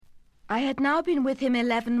I had now been with him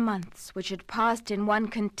 11 months, which had passed in one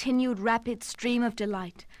continued rapid stream of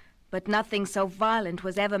delight, but nothing so violent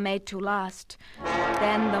was ever made to last.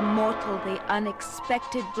 Then the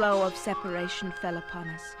unexpected blow of separation fell upon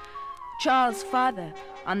us. Charles' father,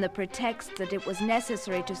 on the pretext that it was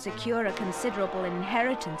necessary to secure a considerable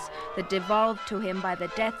inheritance that devolved to him by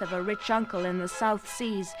the death of a rich uncle in the South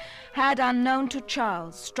Seas, had, unknown to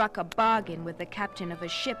Charles, struck a bargain with the captain of a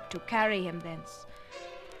ship to carry him thence.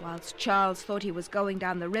 Whilst Charles thought he was going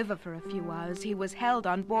down the river for a few hours, he was held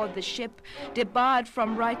on board the ship, debarred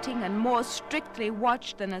from writing, and more strictly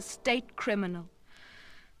watched than a state criminal.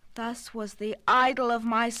 Thus was the idol of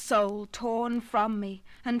my soul torn from me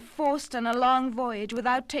and forced on a long voyage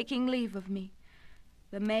without taking leave of me.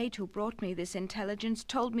 The maid who brought me this intelligence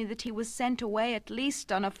told me that he was sent away at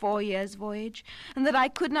least on a 4 years' voyage, and that I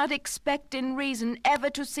could not expect in reason ever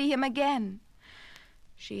to see him again.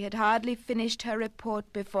 She had hardly finished her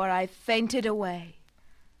report before I fainted away.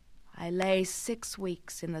 I lay 6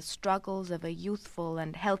 weeks in the struggles of a youthful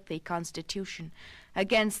and healthy constitution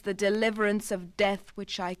against the deliverance of death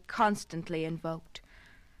which I constantly invoked.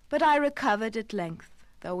 But I recovered at length,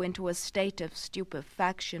 though into a state of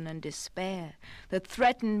stupefaction and despair that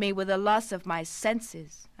threatened me with the loss of my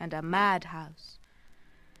senses and a madhouse.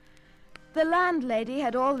 The landlady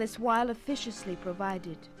had all this while officiously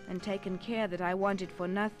provided and taken care that I wanted for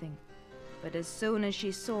nothing. But as soon as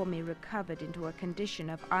she saw me recovered into a condition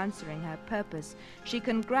of answering her purpose, she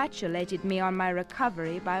congratulated me on my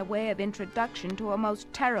recovery by way of introduction to a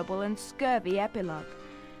most terrible and scurvy epilogue.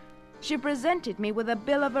 She presented me with a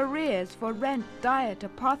bill of arrears for rent, diet,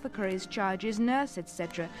 apothecary's charges, nurse,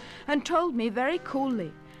 etc., and told me very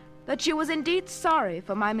coolly that she was indeed sorry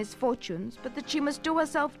for my misfortunes, but that she must do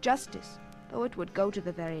herself justice, though it would go to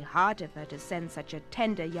the very heart of her to send such a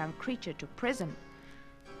tender young creature to prison.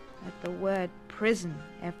 At the word prison,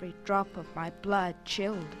 every drop of my blood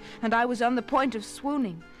chilled, and I was on the point of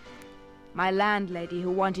swooning. My landlady,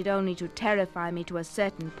 who wanted only to terrify me to a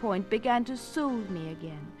certain point, began to soothe me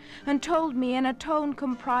again, and told me in a tone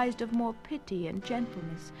comprised of more pity and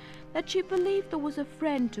gentleness that she believed there was a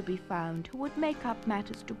friend to be found who would make up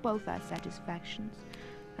matters to both our satisfactions,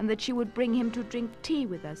 and that she would bring him to drink tea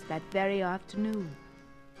with us that very afternoon.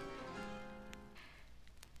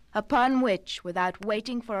 Upon which, without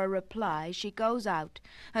waiting for a reply, she goes out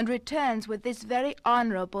and returns with this very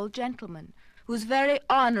honourable gentleman, whose very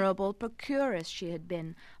honourable procuress she had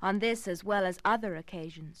been on this as well as other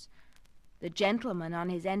occasions. The gentleman, on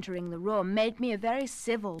his entering the room, made me a very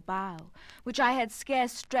civil bow, which I had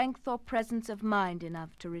scarce strength or presence of mind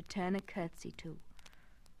enough to return a curtsy to.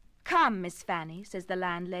 "Come, Miss Fanny," says the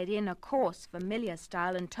landlady in a coarse, familiar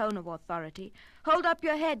style and tone of authority, "hold up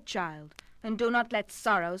your head, child, and do not let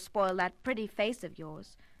sorrow spoil that pretty face of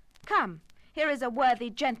yours. Come, here is a worthy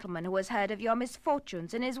gentleman who has heard of your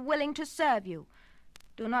misfortunes and is willing to serve you.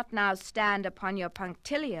 Do not now stand upon your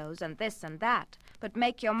punctilios and this and that, but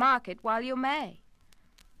make your market while you may."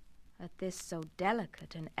 At this so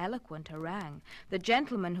delicate and eloquent harangue, the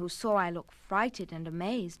gentleman, who saw I looked frighted and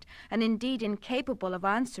amazed, and indeed incapable of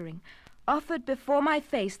answering, offered before my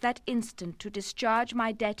face that instant to discharge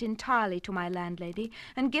my debt entirely to my landlady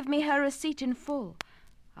and give me her receipt in full,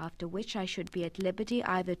 after which I should be at liberty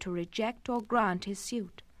either to reject or grant his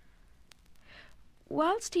suit.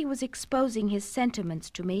 Whilst he was exposing his sentiments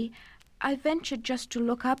to me, I ventured just to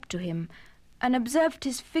look up to him, and observed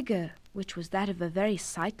his figure, which was that of a very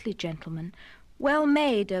sightly gentleman, well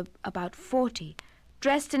made, about 40,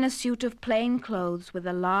 dressed in a suit of plain clothes with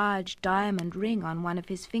a large diamond ring on one of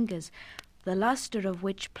his fingers, the lustre of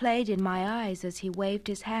which played in my eyes as he waved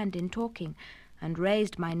his hand in talking, and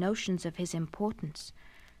raised my notions of his importance.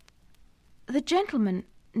 The gentleman,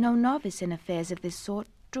 no novice in affairs of this sort,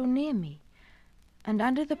 drew near me, and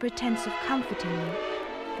under the pretence of comforting me,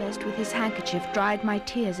 first with his handkerchief dried my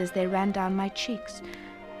tears as they ran down my cheeks.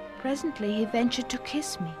 Presently he ventured to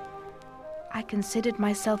kiss me. I considered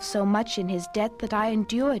myself so much in his debt that I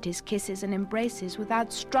endured his kisses and embraces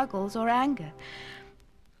without struggles or anger.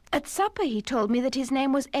 At supper he told me that his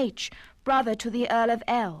name was H., brother to the Earl of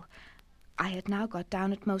L. I had now got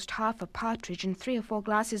down at most half a partridge and 3 or 4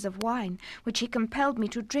 glasses of wine, which he compelled me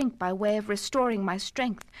to drink by way of restoring my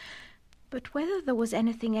strength. But whether there was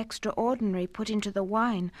anything extraordinary put into the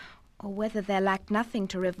wine, or whether there lacked nothing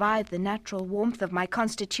to revive the natural warmth of my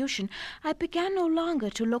constitution, I began no longer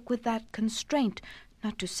to look with that constraint,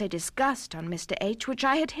 not to say disgust, on Mr. H., which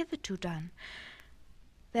I had hitherto done.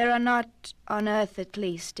 There are not, on earth at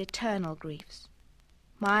least, eternal griefs.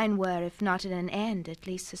 Mine were, if not at an end, at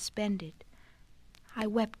least suspended. I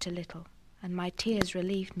wept a little, and my tears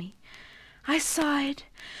relieved me. I sighed,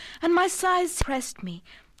 and my sighs pressed me.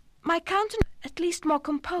 my countenance at least more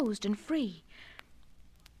composed and free.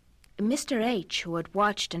 Mr. H., who had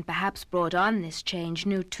watched and perhaps brought on this change,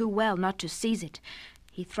 knew too well not to seize it.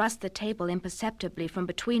 He thrust the table imperceptibly from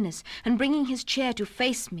between us, and bringing his chair to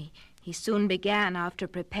face me, he soon began, after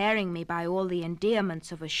preparing me by all the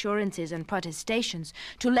endearments of assurances and protestations,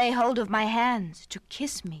 to lay hold of my hands, to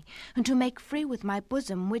kiss me, and to make free with my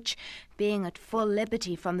bosom, which, being at full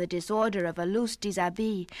liberty from the disorder of a loose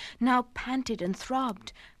dishabille, now panted and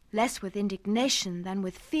throbbed, less with indignation than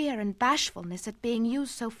with fear and bashfulness at being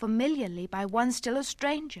used so familiarly by one still a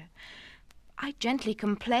stranger. I gently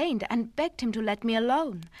complained and begged him to let me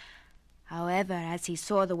alone. However, as he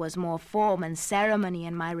saw there was more form and ceremony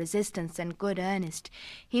in my resistance than good earnest,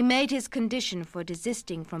 he made his condition for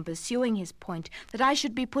desisting from pursuing his point that I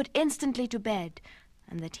should be put instantly to bed,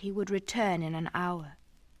 and that he would return in an hour.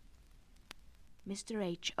 Mr.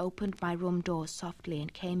 H. opened my room door softly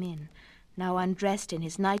and came in, now undressed in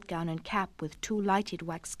his nightgown and cap with 2 lighted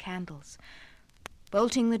wax candles.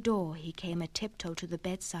 Bolting the door, he came a tiptoe to the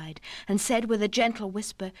bedside and said with a gentle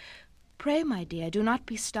whisper, "Pray, my dear, do not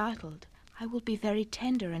be startled. I will be very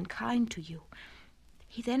tender and kind to you."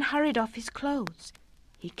 He then hurried off his clothes.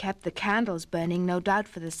 He kept the candles burning, no doubt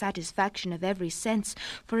for the satisfaction of every sense,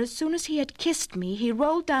 for as soon as he had kissed me, he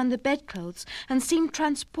rolled down the bedclothes and seemed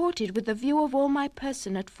transported with the view of all my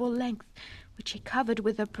person at full length, which he covered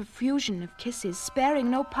with a profusion of kisses, sparing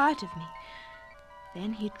no part of me.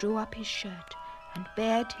 Then he drew up his shirt and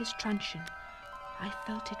bared his truncheon. I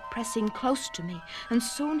felt it pressing close to me, and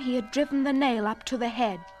soon he had driven the nail up to the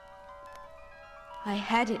head. I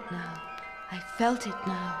had it now. I felt it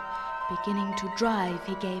now. Beginning to drive,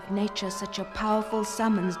 he gave nature such a powerful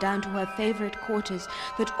summons down to her favorite quarters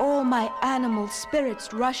that all my animal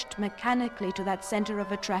spirits rushed mechanically to that center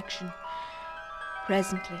of attraction.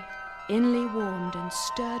 Presently, inly warmed and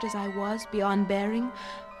stirred as I was beyond bearing,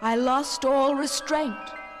 I lost all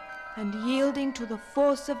restraint, and yielding to the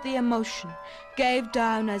force of the emotion, gave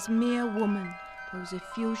down as mere woman those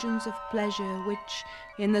effusions of pleasure which,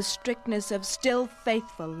 in the strictness of still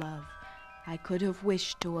faithful love, I could have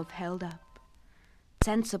wished to have held up.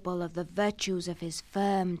 Sensible of the virtues of his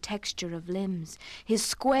firm texture of limbs, his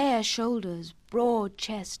square shoulders, broad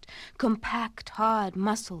chest, compact, hard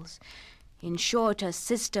muscles, in short, a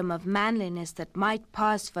system of manliness that might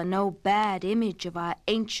pass for no bad image of our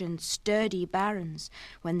ancient sturdy barons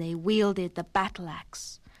when they wielded the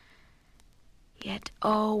battle-axe. Yet,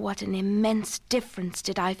 oh, what an immense difference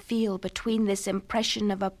did I feel between this impression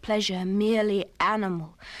of a pleasure merely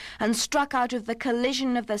animal, and struck out of the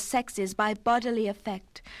collision of the sexes by bodily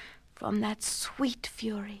effect, from that sweet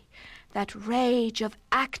fury, that rage of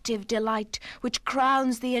active delight which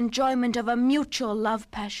crowns the enjoyment of a mutual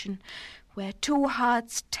love-passion, where 2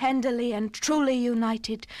 hearts tenderly and truly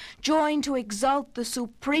united join to exalt the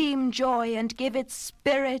supreme joy and give it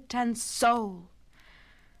spirit and soul.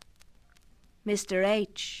 Mr.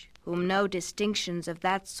 H., whom no distinctions of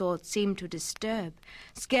that sort seemed to disturb,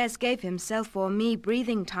 scarce gave himself or me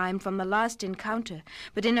breathing time from the last encounter,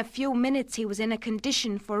 but in a few minutes he was in a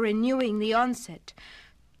condition for renewing the onset,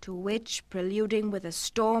 to which, preluding with a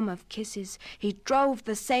storm of kisses, he drove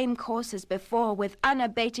the same course as before with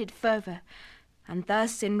unabated fervor, and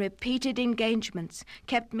thus in repeated engagements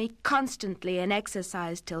kept me constantly in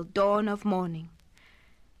exercise till dawn of morning.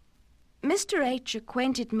 Mr. H.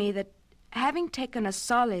 acquainted me that, having taken a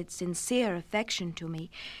solid, sincere affection to me,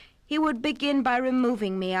 he would begin by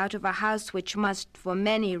removing me out of a house which must, for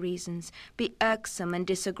many reasons, be irksome and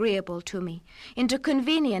disagreeable to me, into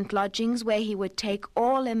convenient lodgings where he would take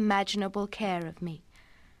all imaginable care of me.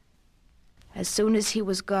 As soon as he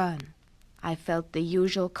was gone, I felt the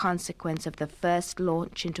usual consequence of the first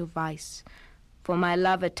launch into vice, for my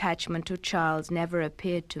love attachment to Charles never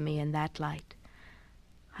appeared to me in that light.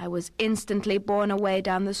 I was instantly borne away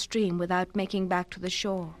down the stream without making back to the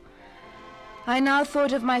shore. I now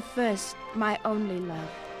thought of my first, my only love,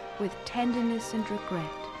 with tenderness and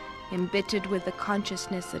regret, embittered with the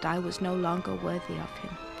consciousness that I was no longer worthy of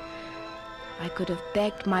him. I could have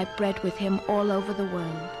begged my bread with him all over the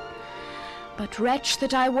world. But wretch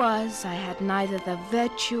that I was, I had neither the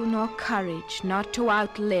virtue nor courage not to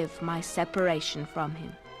outlive my separation from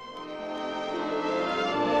him.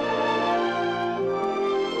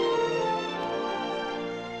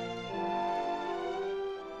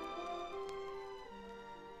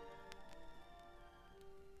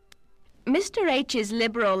 Mr. H.'s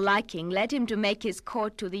liberal liking led him to make his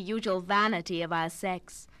court to the usual vanity of our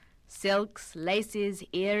sex. Silks, laces,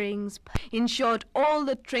 earrings, in short, all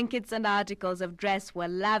the trinkets and articles of dress were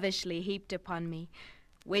lavishly heaped upon me,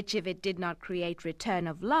 which, if it did not create return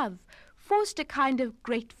of love, forced a kind of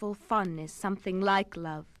grateful fondness, something like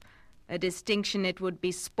love, a distinction it would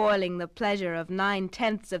be spoiling the pleasure of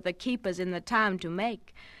 9/10 of the keepers in the town to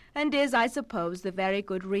make, and is, I suppose, the very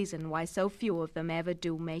good reason why so few of them ever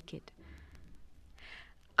do make it.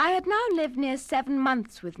 I had now lived near 7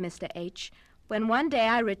 months with Mr. H., when one day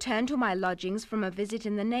I returned to my lodgings from a visit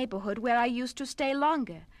in the neighborhood where I used to stay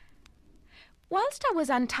longer. Whilst I was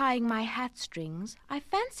untying my hat strings, I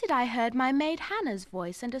fancied I heard my maid Hannah's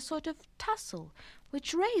voice and a sort of tussle,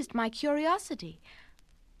 which raised my curiosity.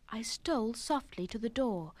 I stole softly to the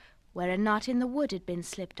door, where a knot in the wood had been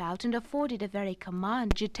slipped out and afforded a very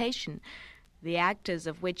command agitation, the actors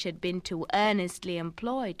of which had been too earnestly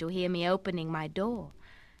employed to hear me opening my door.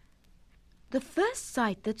 The first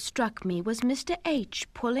sight that struck me was Mr. H.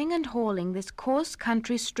 pulling and hauling this coarse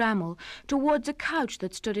country strammel towards a couch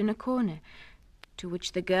that stood in a corner, to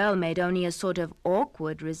which the girl made only a sort of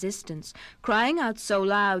awkward resistance, crying out so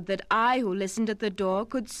loud that I, who listened at the door,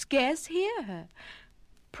 could scarce hear her.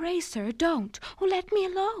 "Pray, sir, don't. Oh, let me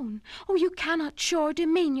alone. Oh, you cannot sure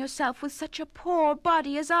demean yourself with such a poor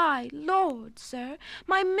body as I. Lord, sir,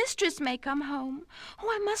 my mistress may come home. Oh,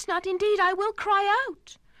 I must not, indeed, I will cry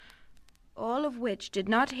out." All of which did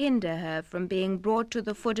not hinder her from being brought to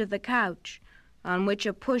the foot of the couch, on which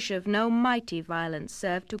a push of no mighty violence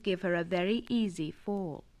served to give her a very easy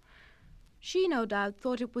fall. She, no doubt,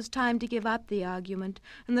 thought it was time to give up the argument,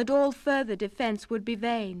 and that all further defence would be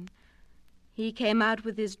vain. He came out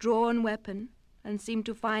with his drawn weapon, and seemed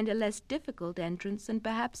to find a less difficult entrance than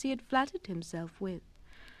perhaps he had flattered himself with.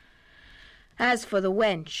 As for the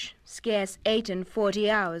wench, scarce 48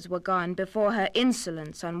 hours were gone before her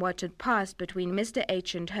insolence on what had passed between Mr.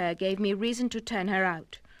 H. and her gave me reason to turn her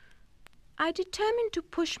out. I determined to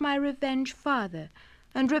push my revenge farther,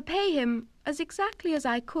 and repay him as exactly as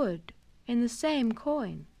I could in the same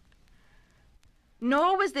coin.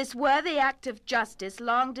 Nor was this worthy act of justice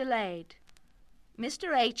long delayed.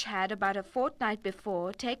 Mr. H. had, about a fortnight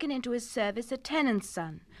before, taken into his service a tenant's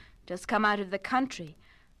son, just come out of the country,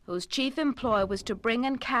 whose chief employ was to bring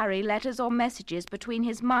and carry letters or messages between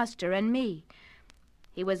his master and me.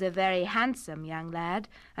 He was a very handsome young lad,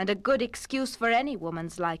 and a good excuse for any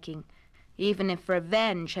woman's liking, even if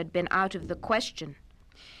revenge had been out of the question.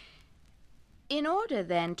 In order,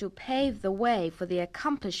 then, to pave the way for the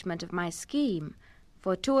accomplishment of my scheme,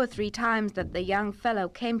 for 2 or 3 times that the young fellow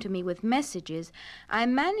came to me with messages, I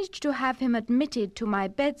managed to have him admitted to my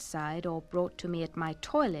bedside or brought to me at my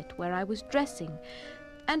toilet where I was dressing,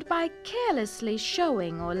 and by carelessly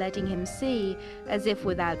showing or letting him see, as if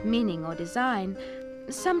without meaning or design,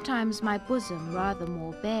 sometimes my bosom rather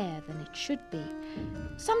more bare than it should be,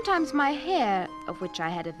 sometimes my hair, of which I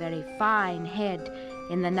had a very fine head,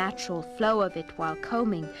 in the natural flow of it while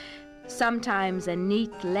combing, sometimes a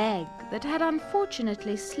neat leg that had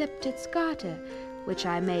unfortunately slipped its garter, which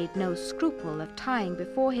I made no scruple of tying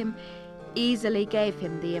before him, easily gave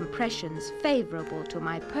him the impressions favourable to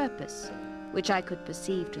my purpose, which I could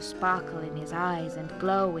perceive to sparkle in his eyes and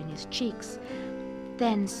glow in his cheeks.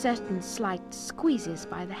 Then certain slight squeezes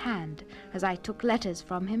by the hand, as I took letters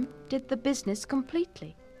from him, did the business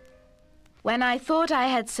completely. When I thought I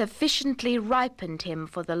had sufficiently ripened him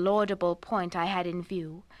for the laudable point I had in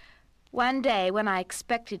view, one day, when I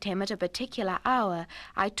expected him at a particular hour,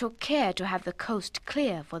 I took care to have the coast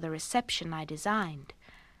clear for the reception I designed.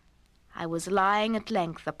 I was lying at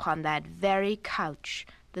length upon that very couch,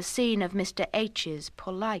 the scene of Mr. H.'s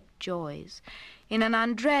polite joys, in an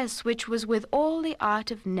undress which was with all the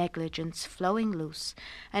art of negligence flowing loose,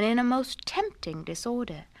 and in a most tempting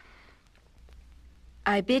disorder.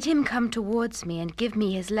 I bid him come towards me and give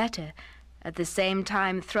me his letter, at the same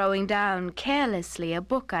time throwing down carelessly a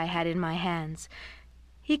book I had in my hands.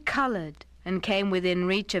 He coloured and came within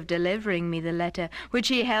reach of delivering me the letter, which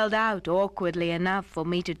he held out awkwardly enough for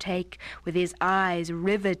me to take, with his eyes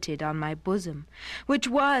riveted on my bosom, which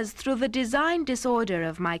was, through the designed disorder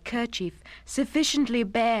of my kerchief, sufficiently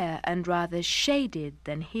bare and rather shaded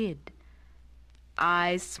than hid.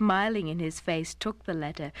 I, smiling in his face, took the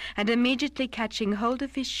letter, and immediately catching hold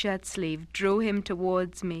of his shirt-sleeve, drew him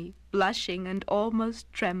towards me, blushing and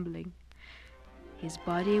almost trembling. His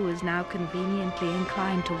body was now conveniently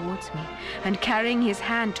inclined towards me, and carrying his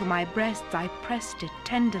hand to my breast, I pressed it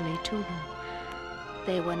tenderly to them.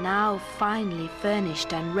 They were now finely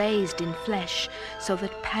furnished and raised in flesh, so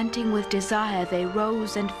that panting with desire they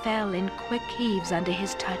rose and fell in quick heaves under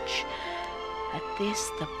his touch. At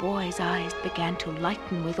this the boy's eyes began to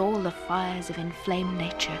lighten with all the fires of inflamed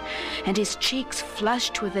nature, and his cheeks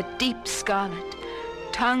flushed with a deep scarlet.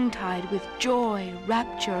 Tongue-tied with joy,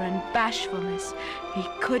 rapture, and bashfulness, he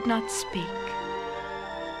could not speak.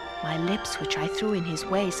 My lips, which I threw in his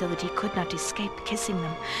way so that he could not escape kissing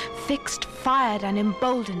them, fixed, fired, and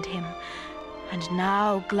emboldened him. And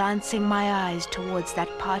now, glancing my eyes towards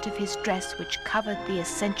that part of his dress which covered the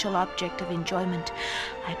essential object of enjoyment,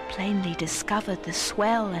 I plainly discovered the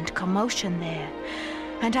swell and commotion there.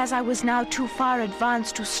 And as I was now too far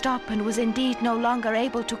advanced to stop, and was indeed no longer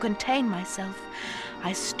able to contain myself,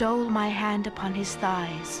 I stole my hand upon his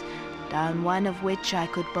thighs, down one of which I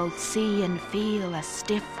could both see and feel a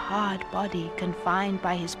stiff, hard body confined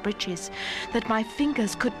by his breeches that my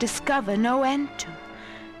fingers could discover no end to.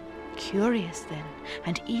 Curious then,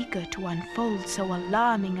 and eager to unfold so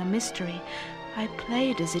alarming a mystery, I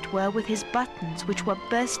played as it were with his buttons, which were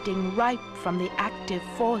bursting ripe from the active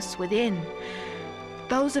force within.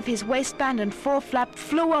 Those of his waistband and foreflap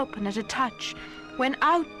flew open at a touch, when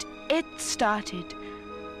out it started.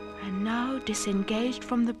 And now, disengaged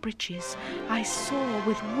from the breeches, I saw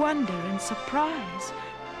with wonder and surprise.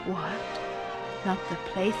 What? Not the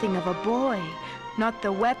plaything of a boy, not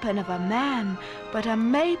the weapon of a man, but a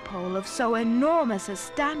maypole of so enormous a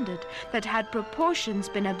standard that had proportions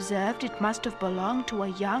been observed it must have belonged to a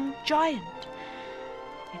young giant.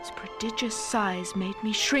 Its prodigious size made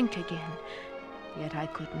me shrink again, yet I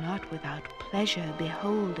could not without pleasure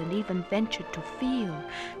behold and even venture to feel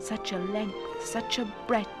such a length, such a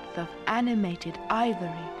breadth of animated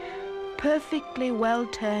ivory, perfectly well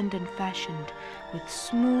turned and fashioned, with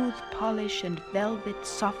smooth polish and velvet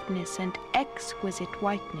softness and exquisite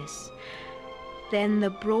whiteness. Then the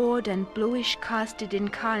broad and bluish casted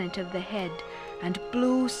incarnate of the head, and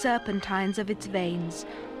blue serpentines of its veins,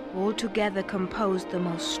 altogether composed the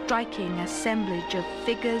most striking assemblage of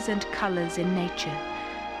figures and colors in nature.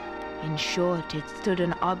 In short, it stood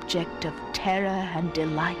an object of terror and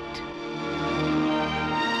delight.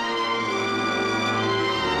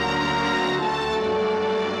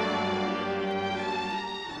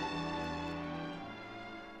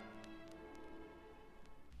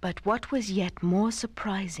 But what was yet more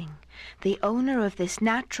surprising, the owner of this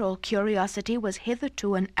natural curiosity was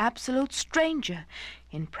hitherto an absolute stranger,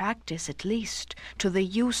 in practice at least, to the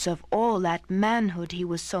use of all that manhood he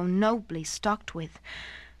was so nobly stocked with.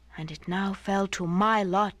 And it now fell to my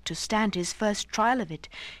lot to stand his first trial of it,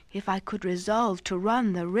 if I could resolve to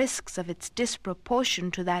run the risks of its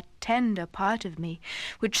disproportion to that tender part of me,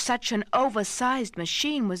 which such an oversized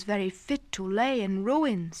machine was very fit to lay in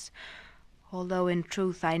ruins. Although in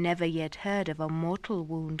truth I never yet heard of a mortal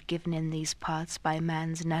wound given in these parts by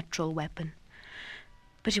man's natural weapon.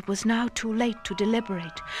 But it was now too late to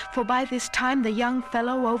deliberate, for by this time the young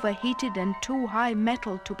fellow, overheated and too high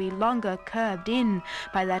mettled to be longer curbed in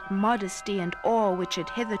by that modesty and awe which had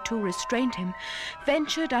hitherto restrained him,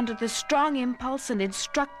 ventured under the strong impulse and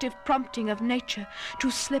instructive prompting of nature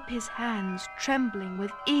to slip his hands, trembling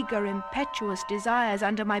with eager, impetuous desires,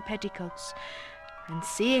 under my petticoats. And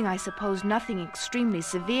seeing, I suppose, nothing extremely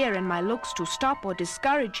severe in my looks to stop or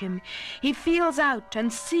discourage him, he feels out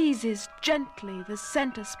and seizes gently the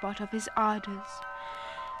center spot of his ardors.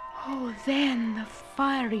 Oh, then the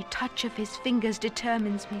fiery touch of his fingers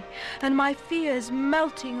determines me, and my fears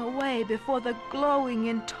melting away before the glowing,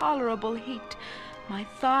 intolerable heat, my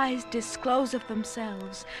thighs disclose of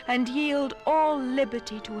themselves and yield all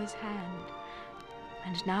liberty to his hand.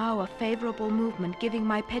 And now a favorable movement giving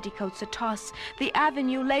my petticoats a toss, the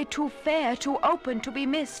avenue lay too fair, too open to be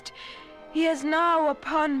missed. He is now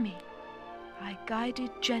upon me. I guided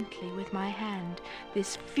gently with my hand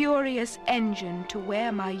this furious engine to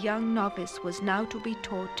where my young novice was now to be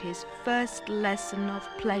taught his first lesson of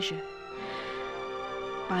pleasure.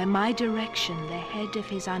 By my direction, the head of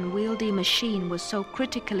his unwieldy machine was so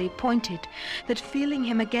critically pointed that, feeling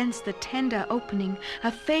him against the tender opening,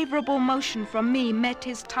 a favorable motion from me met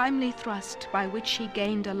his timely thrust, by which he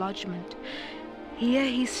gained a lodgment. Here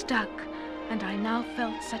he stuck, and I now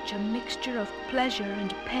felt such a mixture of pleasure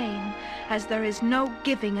and pain as there is no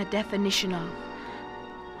giving a definition of.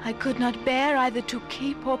 I could not bear either to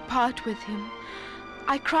keep or part with him.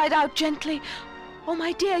 I cried out gently, "Oh,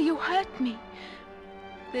 my dear, you hurt me."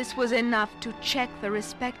 This was enough to check the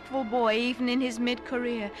respectful boy even in his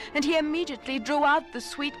mid-career, and he immediately drew out the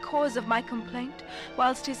sweet cause of my complaint,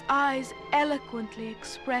 whilst his eyes eloquently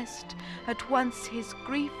expressed at once his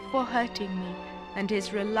grief for hurting me and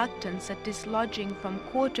his reluctance at dislodging from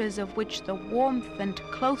quarters of which the warmth and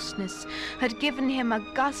closeness had given him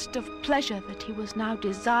a gust of pleasure that he was now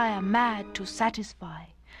desire mad to satisfy.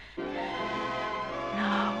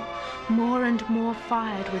 Now, more and more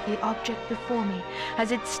fired with the object before me,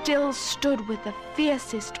 as it still stood with the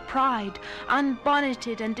fiercest pride,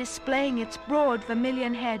 unbonneted and displaying its broad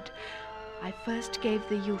vermilion head, I first gave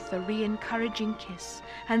the youth a re-encouraging kiss,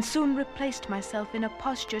 and soon replaced myself in a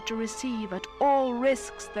posture to receive at all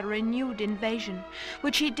risks the renewed invasion,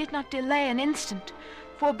 which he did not delay an instant,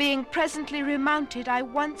 for being presently remounted, I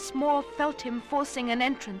once more felt him forcing an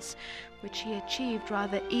entrance, which he achieved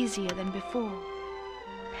rather easier than before.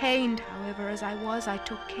 Pained, however, as I was, I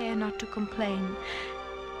took care not to complain.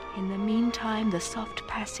 In the meantime, the soft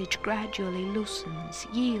passage gradually loosens,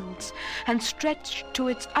 yields, and stretched to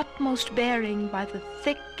its utmost bearing by the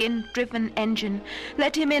thick in-driven engine,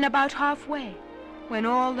 let him in about halfway, when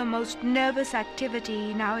all the most nervous activity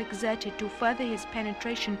he now exerted to further his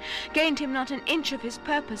penetration gained him not an inch of his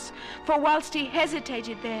purpose, for whilst he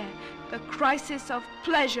hesitated there, the crisis of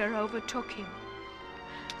pleasure overtook him.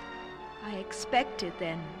 I expected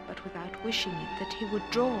then, but without wishing it, that he would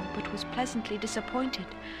draw, but was pleasantly disappointed.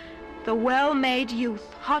 The well-made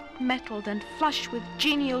youth, hot-mettled and flush with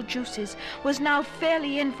genial juices, was now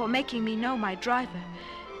fairly in for making me know my driver.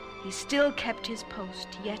 He still kept his post,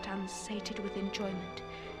 yet unsated with enjoyment.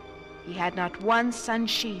 He had not once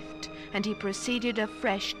unsheathed, and he proceeded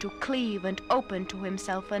afresh to cleave and open to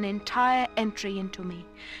himself an entire entry into me.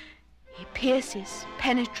 He pierces,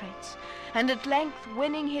 penetrates, and at length,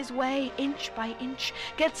 winning his way inch by inch,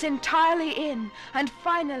 gets entirely in, and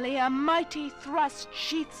finally a mighty thrust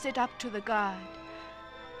sheaths it up to the guard.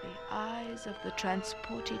 The eyes of the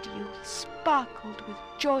transported youth sparkled with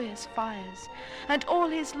joyous fires, and all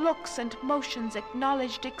his looks and motions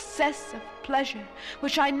acknowledged excess of pleasure,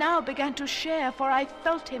 which I now began to share, for I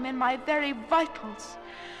felt him in my very vitals.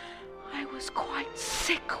 I was quite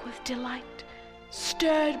sick with delight,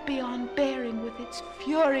 stirred beyond bearing with its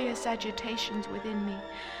furious agitations within me,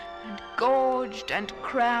 and gorged and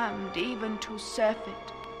crammed even to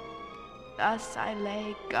surfeit. Thus I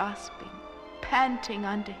lay gasping, panting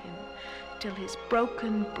under him, till his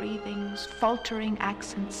broken breathings, faltering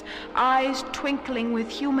accents, eyes twinkling with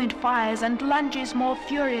humid fires, and lunges more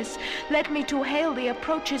furious, led me to hail the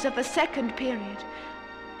approaches of the second period.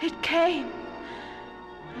 It came,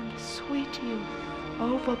 and the sweet youth,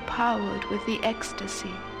 overpowered with the ecstasy,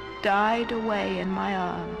 died away in my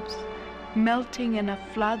arms, melting in a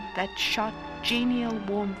flood that shot genial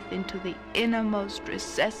warmth into the innermost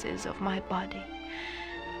recesses of my body,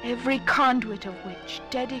 every conduit of which,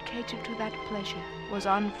 dedicated to that pleasure, was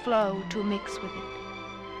on flow to mix with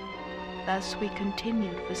it. Thus we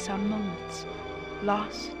continued for some moments,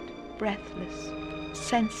 lost, breathless,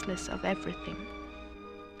 senseless of everything.